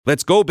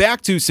Let's go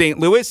back to St.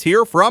 Louis,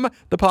 hear from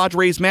the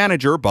Padres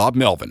manager, Bob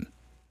Melvin.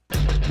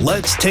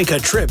 Let's take a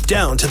trip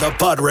down to the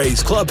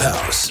Padres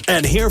clubhouse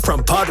and hear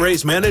from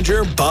Padres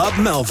manager Bob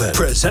Melvin.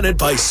 Presented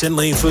by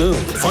Sinley Food.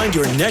 Find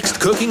your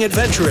next cooking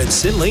adventure at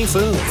Sinley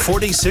Food,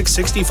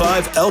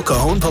 4665 El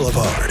Cajon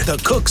Boulevard,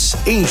 the Cook's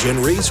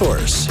Asian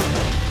Resource.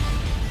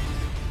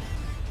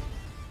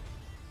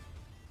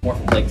 More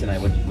from Blake tonight.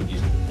 What you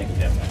think of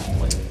him?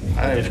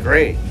 It was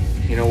great.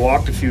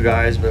 Walked a few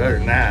guys, but other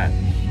than that,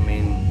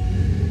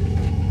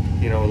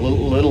 a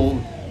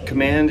little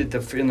command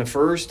in the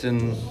first,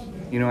 and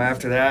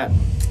after that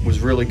was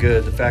really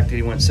good. The fact that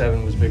he went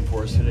 7 was big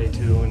for us today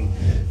too, and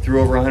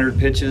threw over 100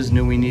 pitches.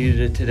 Knew we needed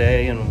it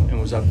today, and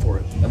was up for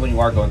it. And when you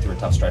are going through a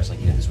tough stretch like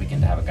you did this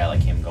weekend, to have a guy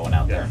like him going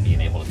out there and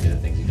being able to do the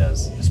things he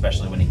does,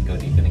 especially when he can go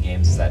deep in the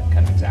games, is that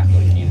kind of exactly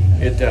what you need?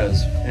 It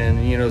does,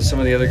 and some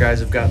of the other guys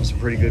have gotten some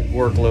pretty good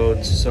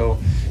workloads. So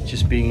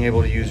just being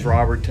able to use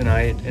Robert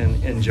tonight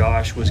and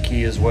Josh was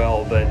key as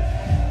well. But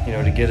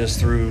to get us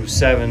through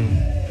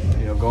 7.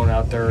 Going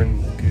out there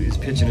and is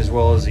pitching as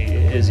well as he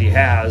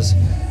has,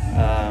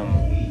 a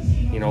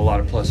lot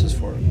of pluses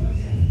for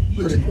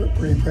him.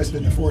 Pretty impressive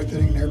in the 4th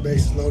inning there,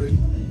 bases loaded.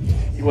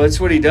 Well, that's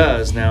what he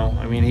does now.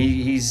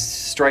 He's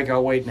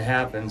strikeout waiting to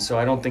happen, so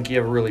I don't think he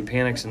ever really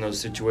panics in those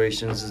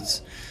situations.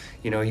 It's,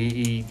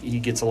 he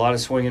gets a lot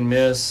of swing and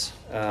miss.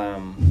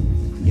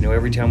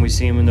 Every time we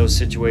see him in those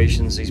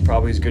situations, he's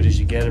probably as good as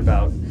you get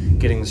about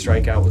getting the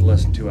strikeout with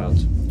less than 2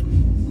 outs.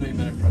 You've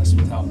been impressed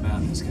with how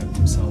Matt has kept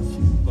himself.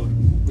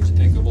 What do you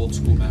think of old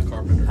school Matt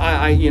Carpenter?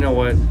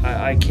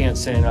 I can't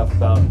say enough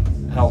about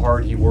how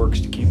hard he works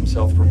to keep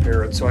himself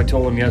prepared. So I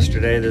told him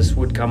yesterday this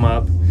would come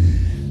up.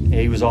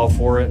 He was all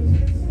for it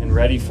and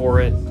ready for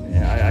it.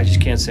 I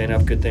just can't say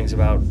enough good things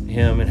about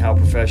him and how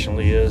professional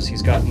he is.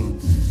 He's gotten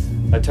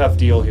a tough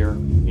deal here,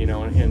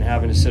 and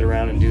having to sit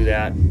around and do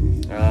that.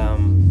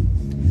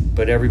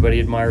 But everybody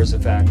admires the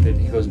fact that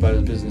he goes about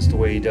his business the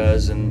way he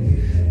does,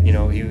 and he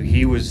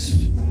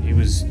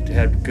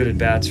had good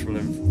at-bats from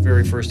the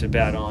very first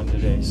at-bat on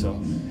today, so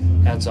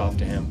hats off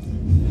to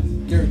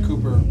him. Garrett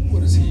Cooper,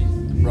 what has he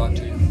brought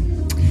to you?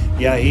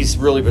 Yeah, he's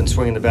really been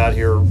swinging the bat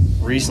here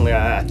recently.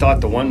 I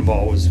thought the one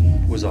ball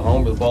was a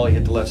home, but the ball he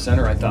hit the left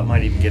center I thought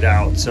might even get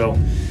out. So,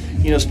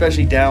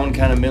 especially down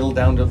kind of middle,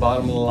 down to the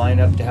bottom of the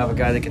lineup, to have a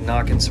guy that can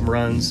knock in some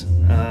runs.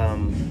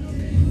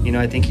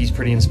 I think he's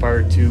pretty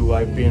inspired too.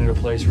 I've been at a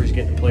place where he's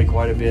getting to play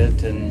quite a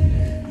bit, and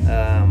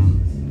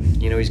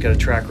he's got a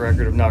track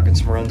record of knocking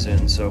some runs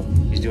in, so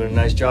he's doing a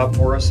nice job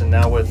for us. And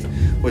now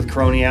with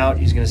Crony out,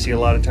 he's going to see a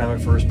lot of time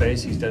at first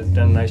base. He's done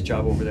a nice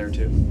job over there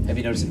too. Have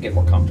you noticed him get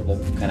more comfortable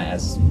kind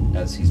of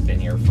as he's been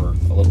here for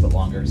a little bit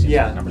longer? Seems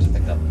like the numbers have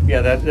picked up.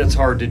 Yeah, that's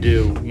hard to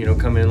do,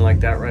 come in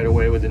like that right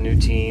away with a new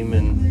team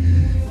and,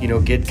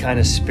 get kind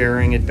of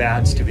sparing at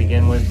bats to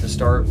begin with. To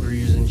start, we were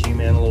using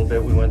G-Man a little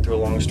bit. We went through a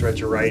long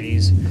stretch of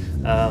righties,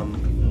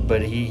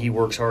 but he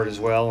works hard as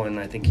well, and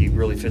I think he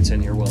really fits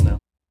in here well now.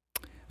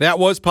 That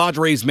was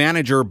Padres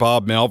manager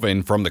Bob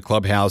Melvin from the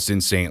clubhouse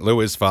in St.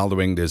 Louis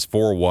following this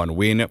 4-1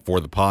 win for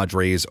the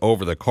Padres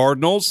over the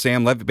Cardinals.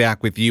 Sam Levitt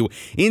back with you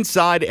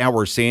inside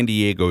our San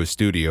Diego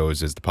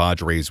studios as the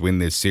Padres win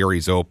this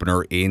series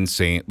opener in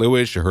St.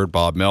 Louis. You heard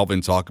Bob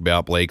Melvin talk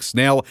about Blake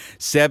Snell.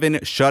 7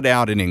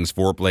 shutout innings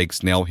for Blake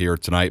Snell here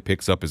tonight.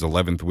 Picks up his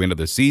 11th win of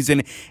the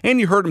season. And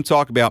you heard him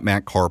talk about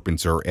Matt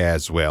Carpenter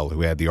as well,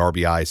 who had the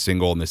RBI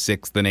single in the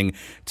 6th inning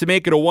to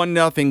make it a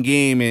 1-0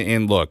 game.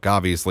 And look,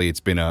 obviously it's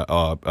been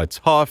a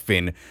tough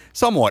and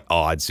somewhat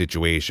odd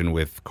situation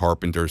with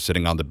Carpenter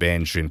sitting on the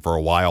bench and for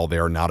a while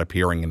there not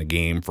appearing in a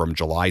game from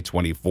July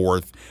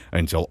 24th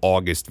until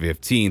August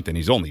 15th, and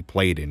he's only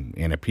played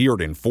and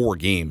appeared in 4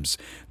 games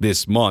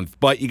this month.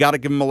 But you got to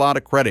give him a lot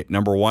of credit.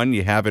 Number one,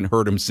 you haven't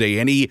heard him say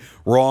any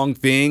wrong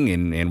thing,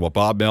 and what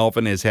Bob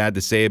Melvin has had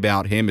to say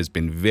about him has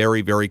been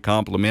very, very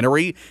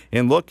complimentary.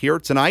 And look, here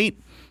tonight,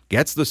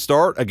 gets the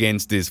start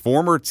against his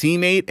former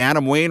teammate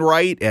Adam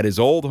Wainwright at his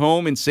old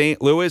home in St.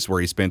 Louis,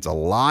 where he spent a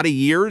lot of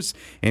years,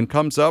 and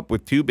comes up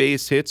with 2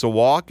 base hits, a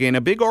walk, and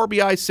a big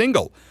RBI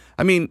single.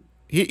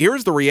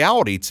 Here's the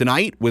reality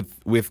tonight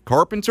with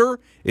Carpenter.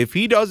 If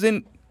he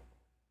doesn't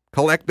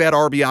collect that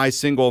RBI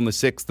single in the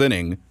 6th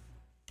inning,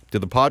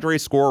 did the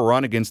Padres score a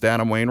run against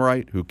Adam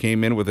Wainwright, who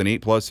came in with an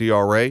 8+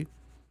 ERA?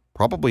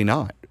 Probably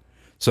not.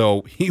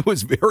 So he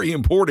was very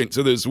important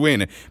to this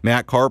win,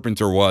 Matt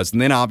Carpenter was. And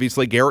then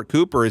obviously Garrett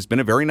Cooper has been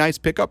a very nice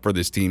pickup for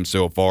this team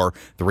so far.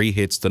 3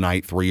 hits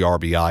tonight, 3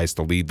 RBIs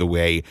to lead the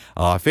way.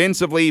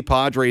 Offensively,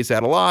 Padres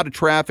had a lot of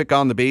traffic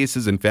on the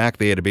bases. In fact,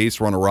 they had a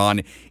base runner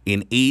on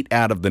in 8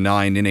 out of the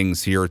 9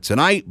 innings here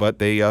tonight, but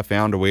they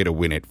found a way to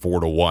win it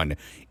 4-1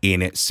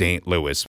 in St. Louis.